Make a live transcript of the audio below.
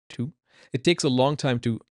It takes a long time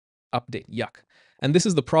to update. Yuck. And this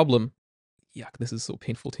is the problem. Yuck, this is so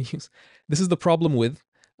painful to use. This is the problem with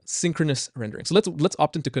synchronous rendering. So let's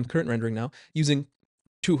opt into concurrent rendering now using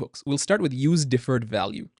two hooks. We'll start with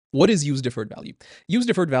useDeferredValue. What is useDeferredValue?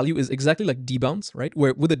 useDeferredValue is exactly like debounce, right?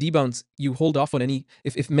 Where with a debounce, you hold off on any,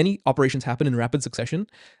 if many operations happen in rapid succession,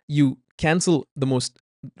 you cancel the most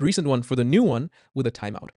recent one for the new one with a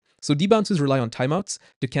timeout. So debounces rely on timeouts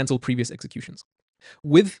to cancel previous executions.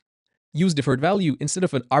 With useDeferredValue, instead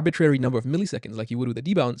of an arbitrary number of milliseconds like you would with a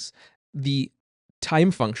debounce, the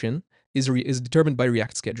time function is determined by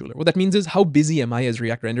React scheduler. What that means is, how busy am I as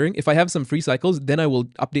React rendering? If I have some free cycles, then I will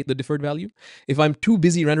update the deferred value. If I'm too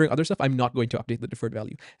busy rendering other stuff, I'm not going to update the deferred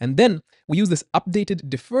value. And then we use this updated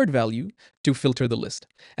deferred value to filter the list.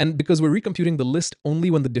 And because we're recomputing the list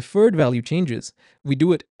only when the deferred value changes, we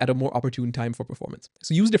do it at a more opportune time for performance.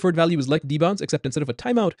 So useDeferredValue is like debounce, except instead of a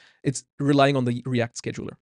timeout, it's relying on the React scheduler.